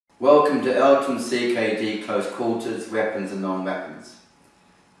Welcome to Elton CKD Close Quarters, Weapons and Non-Weapons.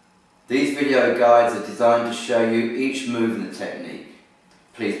 These video guides are designed to show you each movement technique.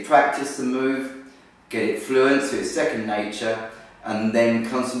 Please practice the move, get it fluent so it's second nature, and then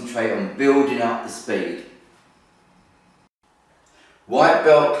concentrate on building up the speed. White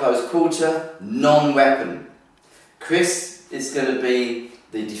belt close quarter, non-weapon. Chris is going to be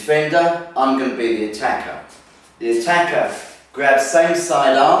the defender, I'm going to be the attacker. The attacker grabs same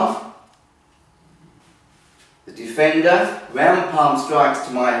side arm. The defender, round palm strikes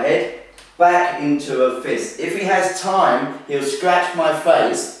to my head, back into a fist. If he has time, he'll scratch my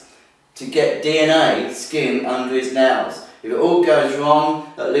face to get DNA, skin, under his nails. If it all goes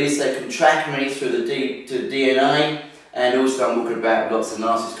wrong, at least they can track me through the DNA, and also I'm walking about with lots of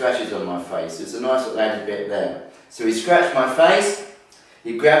nasty scratches on my face. It's a nice little added bit there. So he scratched my face,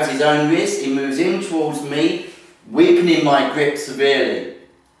 he grabs his own wrist, he moves in towards me, weakening my grip severely.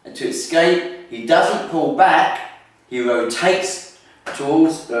 And to escape, he doesn't pull back, he rotates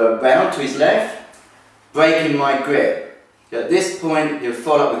towards, round to his left, breaking my grip. At this point, he'll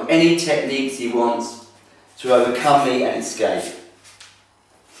follow up with any techniques he wants to overcome me and escape.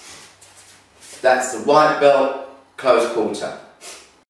 That's the white belt close quarter.